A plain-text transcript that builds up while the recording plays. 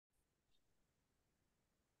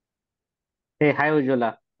Hey, hi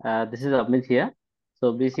Ujjwala. This is Amit here.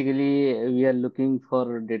 So basically, we are looking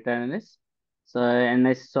for data analysts. So and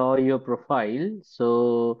I saw your profile.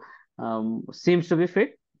 So seems to be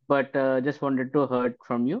fit, but just wanted to hear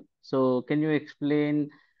from you. So can you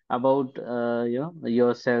explain about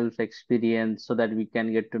yourself experience so that we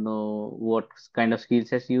can get to know what kind of skill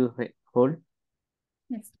sets you hold?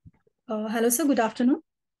 Yes. Hello, sir. Good afternoon.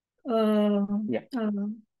 Uh, Yeah. uh,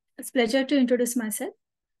 it's a pleasure to introduce myself.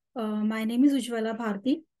 My name is Ujjwala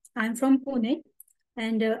Bharti. I'm from Pune,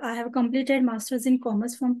 and I have completed Masters in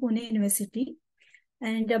Commerce from Pune University.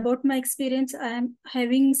 And about my experience, I am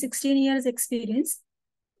having 16 years experience,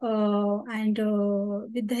 and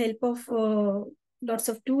with the help of lots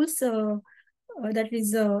of tools, that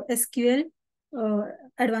is SQL, uh,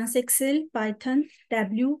 Advanced Excel, Python,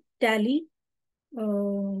 Tableau, Tally.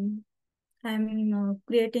 um I'm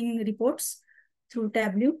creating reports through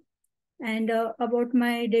Tableau. And about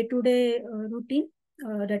my day-to-day routine,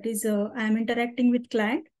 that is, I'm interacting with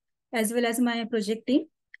client as well as my project team,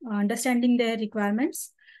 understanding their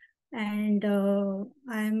requirements. And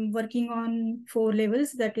I'm working on four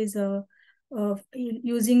levels, that is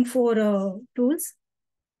using four tools.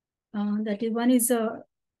 That is one is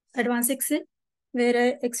advanced Excel, where I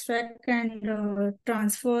extract and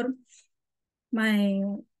transform my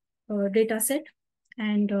data set,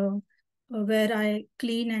 and where I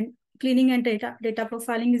cleaning and data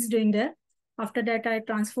profiling is doing there. After that, I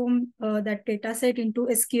transform that data set into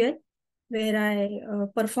SQL, where I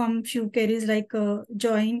perform few queries like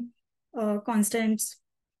join, constants,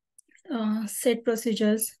 set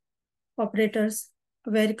procedures, operators,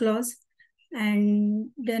 where clause, and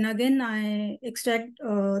then again I extract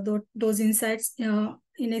those insights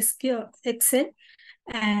in Excel,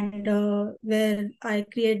 and where I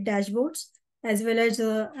create dashboards, as well as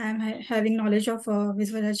I'm having knowledge of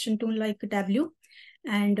visualization tool like Tableau,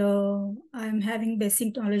 and I'm having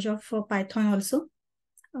basic knowledge of Python also.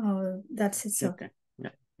 That's it, sir. Okay. Yeah.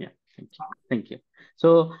 Yeah. Thank you. Thank you.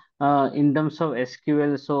 So, in terms of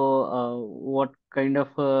SQL, so what kind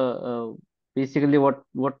of basically what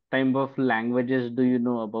type of languages do you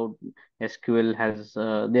know about SQL? Has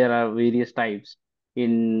there are various types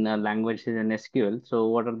in languages in SQL. So,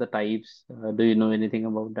 what are the types? Do you know anything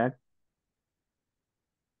about that?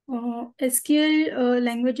 SQL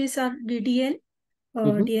languages are DDL,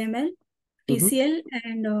 Mm-hmm. DML, Mm-hmm. TCL,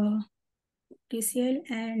 and TCL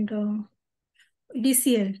and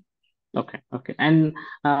DCL. Okay, okay. And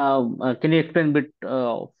can you explain a bit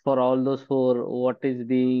for all those four what is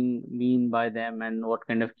being mean by them and what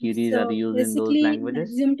kind of queries are So used in those basically, languages?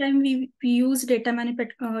 maximum time we use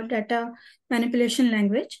data manipulation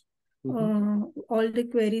language. Mm-hmm. All the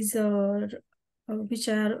queries which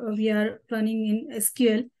are we are running in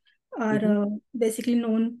SQL are Mm-hmm. basically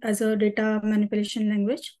known as a data manipulation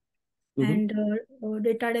language. Mm-hmm. And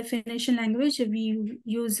data definition language we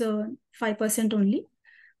use 5% only.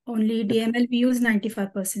 Only Okay. DML we use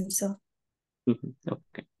 95%. So Mm-hmm.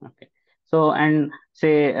 Okay. Okay. So, and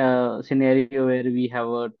say scenario where we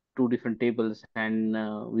have two different tables and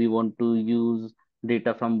we want to use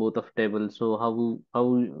data from both of tables. So,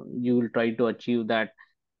 how you will try to achieve that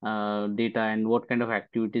data and what kind of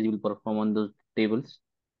activities you will perform on those tables?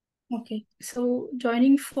 okay, so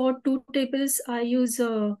joining for two tables, I use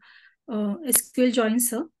SQL join,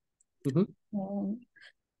 sir. Mm-hmm. Uh,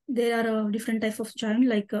 there are different type of join,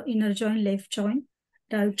 like inner join, left join,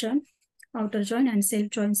 right join, outer join, and self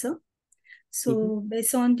join, sir. Mm-hmm. So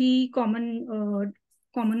based on the common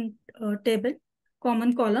table,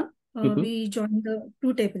 common column, Mm-hmm. we join the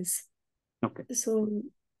two tables. Okay. So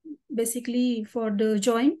basically, for the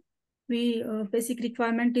join, we basic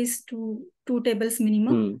requirement is two tables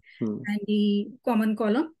minimum, Mm-hmm. and the common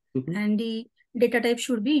column, Mm-hmm. and the data type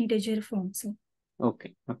should be integer form. So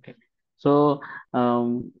Okay, okay. So,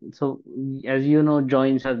 so as you know,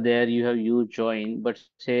 joins are there. You have used join, but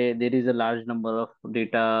say there is a large number of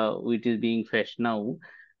data which is being fetched now,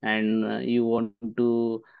 and you want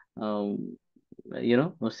to,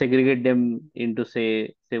 segregate them into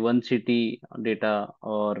say one city data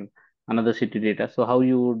or another city data. So, how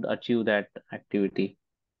you would achieve that activity?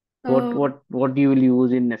 What uh, what what you will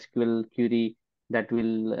use in SQL query that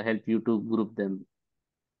will help you to group them?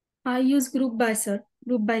 I use group by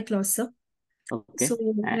clause, sir. Okay. So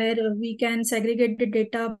where we can segregate the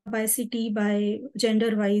data by city, by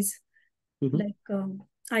gender wise, like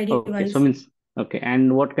ID Okay, so wise. means okay,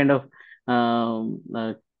 and what kind of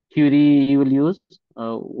query you will use?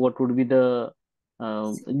 What would be the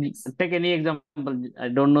take any example? I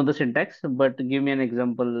don't know the syntax, but give me an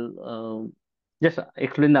example. Just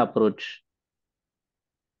explain the approach.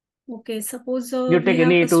 Okay, suppose You we take have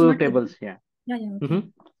any two customer table. tables, yeah. Yeah, yeah, okay.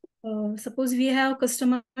 Mm-hmm. Suppose we have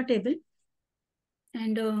customer table,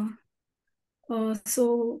 and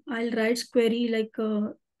so I'll write query like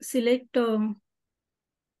select.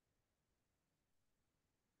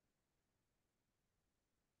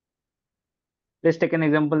 Let's take an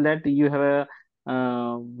example that you have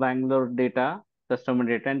a Bangalore data, customer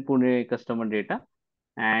data, and Pune customer data,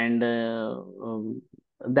 and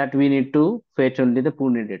that we need to fetch only the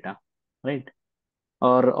Pune data, right?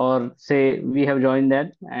 Or say we have joined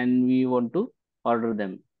that and we want to order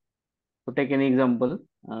them. So take any example,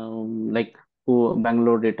 like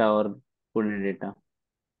Bangalore data or Pune data.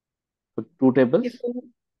 So two If tables.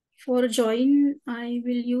 for join, I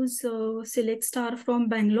will use select star from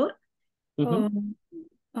Bangalore. Mm-hmm.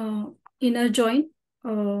 Uh, uh, Inner join.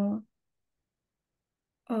 Uh,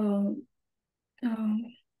 uh, uh,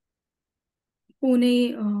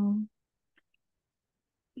 Pune.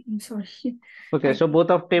 I'm sorry. Okay, I so both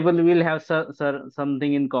of table will have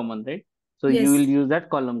something in common, right? So you will Yes, use that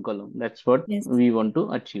column. That's what yes, we want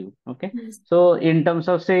to achieve. Okay. yes. So in terms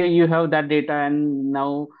of say you have that data and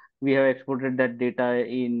now we have exported that data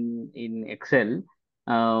in Excel,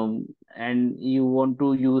 and you want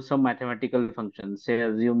to use some mathematical functions. Say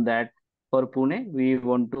assume that for Pune we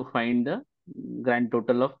want to find the grand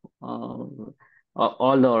total of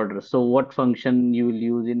all the orders. So what function you will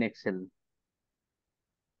use in Excel?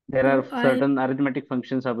 There are So I certain arithmetic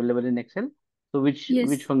functions available in Excel. So which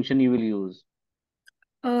Yes. function you will use?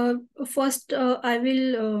 Uh, First, I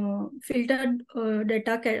will filter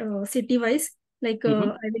data city wise. Like Mm-hmm.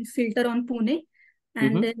 I will filter on Pune,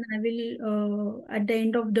 and Mm-hmm. then I will at the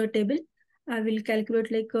end of the table, I will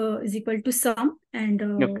calculate like is equal to sum and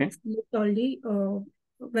Okay. select all the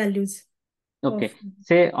values of. Okay.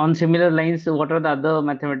 Say on similar lines, what are the other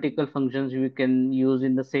mathematical functions we can use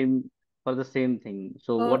in the same for the same thing?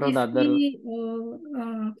 So what are the If other? we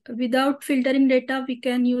without filtering data, we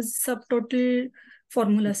can use subtotal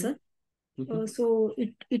formula, Mm-hmm. sir. Mm-hmm. So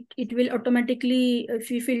it will automatically, if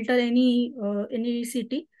we filter any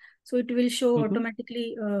city, so it will show Mm-hmm.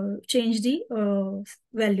 automatically change the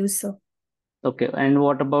values. So Okay. And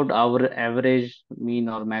what about our average, mean,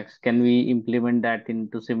 or max? Can we implement that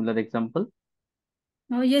into similar example?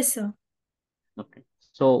 yes, sir. Okay.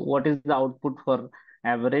 So what is the output for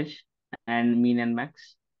average and mean and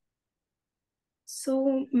max?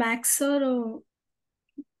 So max, sir.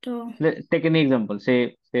 Take any example.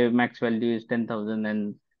 Say max value is 10,000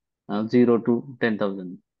 and 0 to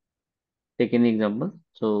 10,000. Take any example.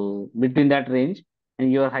 So between that range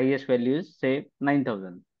and your highest value is say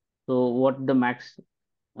 9,000. So what the max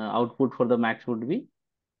output for the max would be,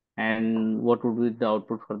 and what would be the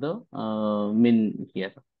output for the min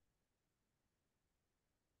here?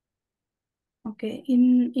 Okay.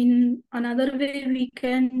 In another way, we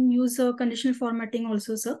can use conditional formatting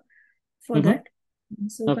also, sir, for Mm-hmm. that.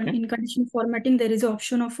 So Okay. in conditional formatting, there is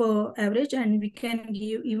option of average, and we can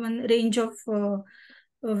give even range of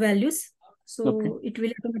values. Okay. So it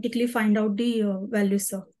will automatically find out the values,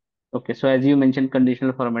 sir. Okay. So as you mentioned,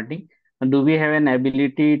 conditional formatting, do we have an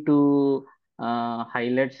ability to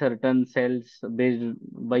highlight certain cells based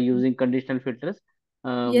by using conditional filters?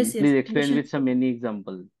 Yes, Please yes. explain Conditional. with some any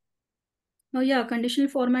example. Yeah, conditional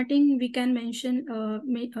formatting, we can mention,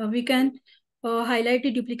 we can highlight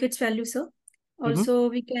the duplicates values, sir. Mm-hmm. Also,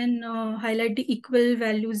 we can highlight the equal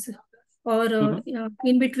values or Mm-hmm.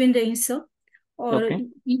 in between range, sir. Or Okay.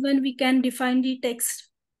 even we can define the text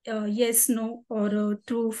yes, no, or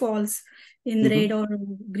true, false in Mm-hmm. red or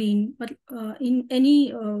green, but in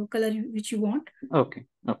any color which you want. Okay.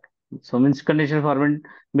 Okay. So means conditional format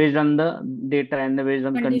based on the data and based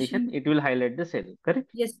on condition, Condition. it will highlight the cell, correct?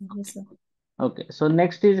 Yes, yes, Okay. sir. Okay. So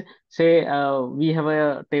next is say we have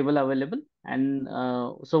a table available, and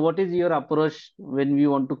so what is your approach when we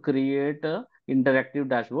want to create a interactive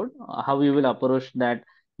dashboard? How you will approach that?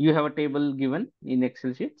 You have a table given in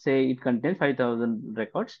Excel sheet. Say it contains 5,000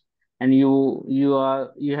 records, and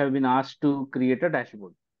you have been asked to create a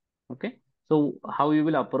dashboard. Okay. So how you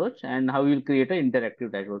will approach and how you will create an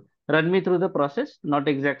interactive dashboard. Run me through the process, not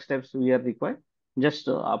exact steps we are required, just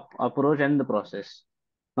approach and the process,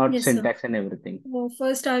 not Yes, sir. syntax and everything.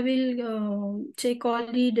 First, I will check all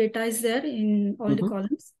the data is there in all the Mm-hmm.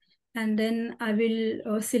 columns, and then I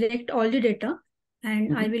will select all the data,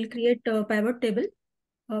 and I Mm-hmm. will create a pivot table.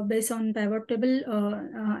 Based on pivot table,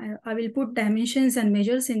 I will put dimensions and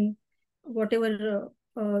measures in whatever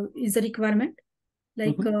is the requirement.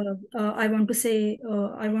 Like Mm-hmm. I want to say,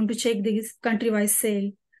 I want to check this country-wise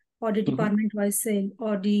sale, or the Mm-hmm. department-wise sale,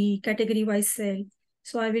 or the category-wise sale.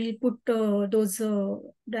 So I will put those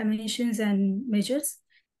dimensions and measures,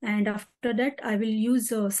 and after that I will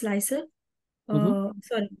use a slicer Mm-hmm.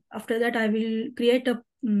 Sorry, after that I will create a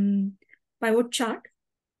pivot chart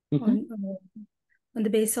Mm-hmm. on on the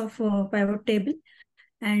base of pivot table,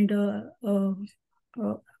 and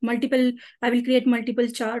multiple. I will create multiple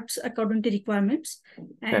charts according to requirements,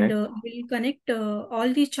 and Correct. will connect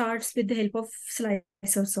all the charts with the help of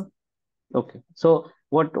slicer. So, Okay. So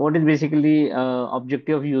what is basically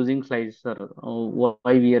objective of using slicer?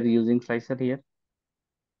 Why we are using slicer here?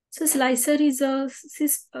 so slicer is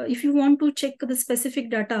if you want to check the specific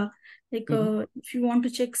data, like Mm-hmm. if you want to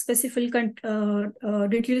check specific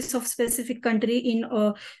details of specific country in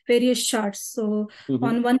various charts. So Mm-hmm.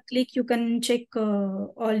 on one click you can check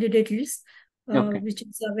all the details Okay. which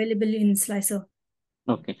is available in slicer.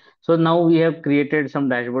 Okay. So now we have created some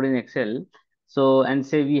dashboard in Excel. So and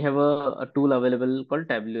say we have a tool available called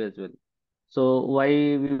Tableau as well. So why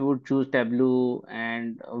we would choose Tableau,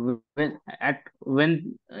 and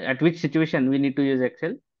at which situation we need to use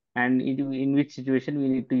Excel, and in which situation we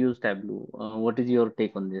need to use Tableau. What is your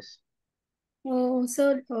take on this?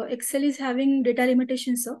 Excel is having data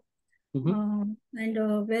limitations, sir. Mm-hmm.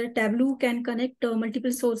 And where Tableau can connect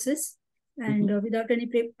multiple sources Mm-hmm. and without any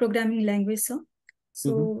programming language. Mm-hmm.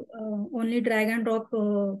 So only drag and drop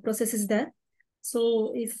process is there.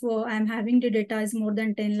 So if I'm having the data is more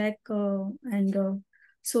than 10 lakh, and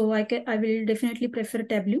so I will definitely prefer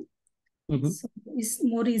Tableau. Mm-hmm. So it's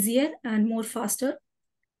more easier and more faster.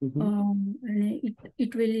 Mm-hmm. And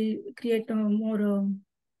it will create a more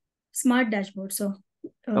smart dashboard. So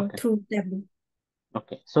Okay. through Tableau.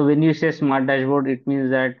 Okay. So when you say smart dashboard, it means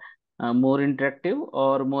that more interactive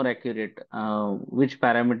or more accurate. Which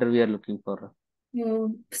parameter we are looking for?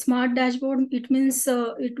 Smart dashboard, it means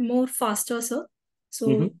it more faster, sir.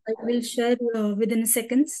 Mm-hmm. So I will share within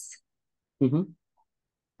seconds. Mm-hmm.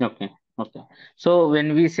 Okay. Okay. So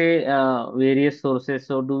when we say various sources,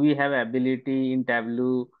 so do we have ability in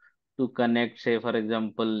Tableau to connect, say, for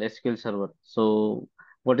example, SQL Server? So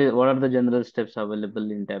what are the general steps available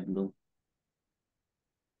in Tableau?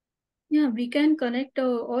 Yeah, we can connect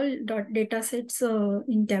all data sets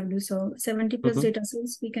in Tableau. So 70 plus Mm-hmm. data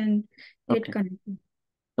sets we can get Okay. connected.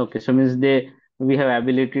 Okay, so means we have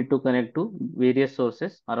ability to connect to various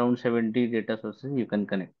sources, around 70 data sources you can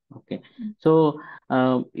connect. Okay. So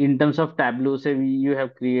in terms of Tableau, say you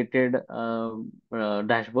have created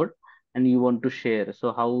dashboard and you want to share.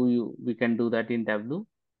 So how we can do that in Tableau?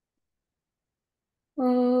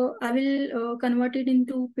 I will convert it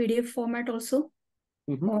into PDF format also.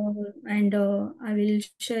 Mm-hmm. And I will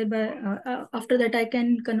share by after that I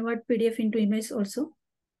can convert PDF into image also,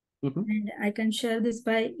 Mm-hmm. and I can share this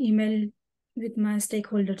by email with my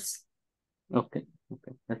stakeholders. Okay.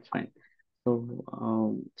 Okay, that's fine.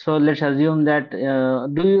 So so let's assume that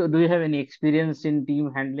do you have any experience in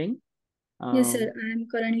team handling? Yes, sir. Um, I am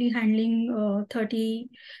currently handling 30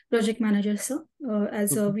 project managers, sir.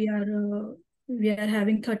 As we are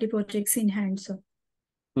having 30 projects in hand, sir.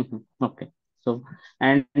 Mhm. Okay. So,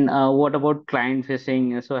 and what about client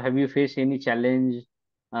facing? So, have you faced any challenge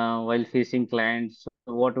while facing clients?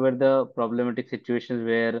 So what were the problematic situations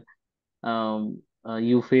where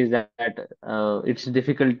you face that it's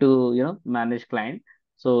difficult to, manage client?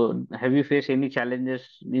 So, have you faced any challenges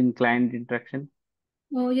in client interaction?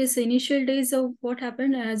 Oh, yes, initial days of what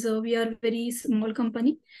happened as we are very small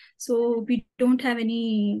company, so we don't have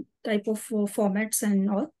any type of formats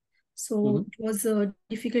and all. So Mm-hmm. it was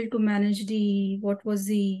difficult to manage the what was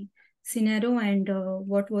the scenario and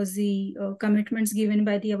what was the commitments given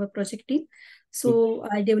by the our project team. So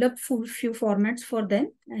I developed few formats for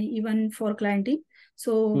them, even for client team.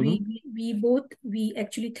 So Mm-hmm. we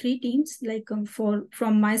actually three teams like for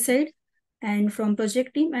from my side and from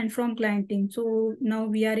project team and from client team. So now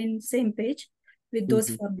we are in same page with those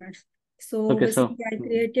Mm-hmm. formats. So Okay. basically, So, I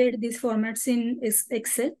created these formats in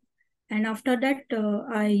Excel, and after that,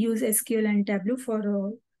 I use SQL and Tableau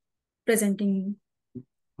for presenting.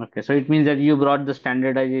 okay. So it means that you brought the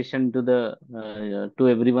standardization to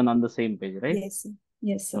everyone on the same page, right? Yes,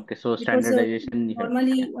 yes, sir. Okay. So Because standardization you have. Yeah.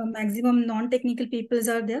 normally maximum non-technical peoples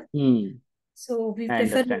are there, Hmm. so we I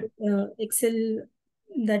prefer understand. Excel.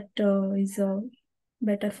 That is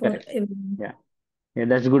better for Correct. everyone. Yeah. Yeah,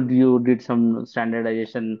 that's good. You did some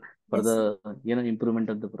standardization for Yes. the, improvement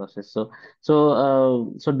of the process. So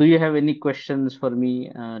do you have any questions for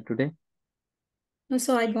me today?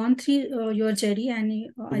 So I gone through your journey, and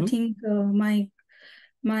I Mm-hmm. think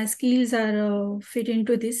my skills are fit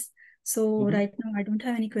into this. So Mm-hmm. right now I don't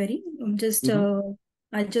have any query. Just Mm-hmm.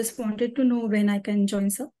 I just wanted to know when I can join,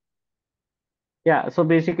 sir. Yeah. So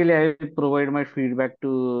basically, I will provide my feedback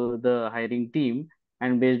to the hiring team,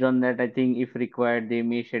 and based on that, I think if required, they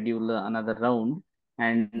may schedule another round,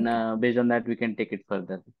 and Okay. based on that, we can take it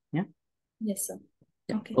further. Yeah. Yes, sir.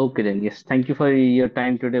 Yeah. Okay. Okay then. Yes. Thank you for your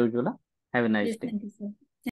time today, Ujjwala. Have a nice Yes, day. thank you, sir.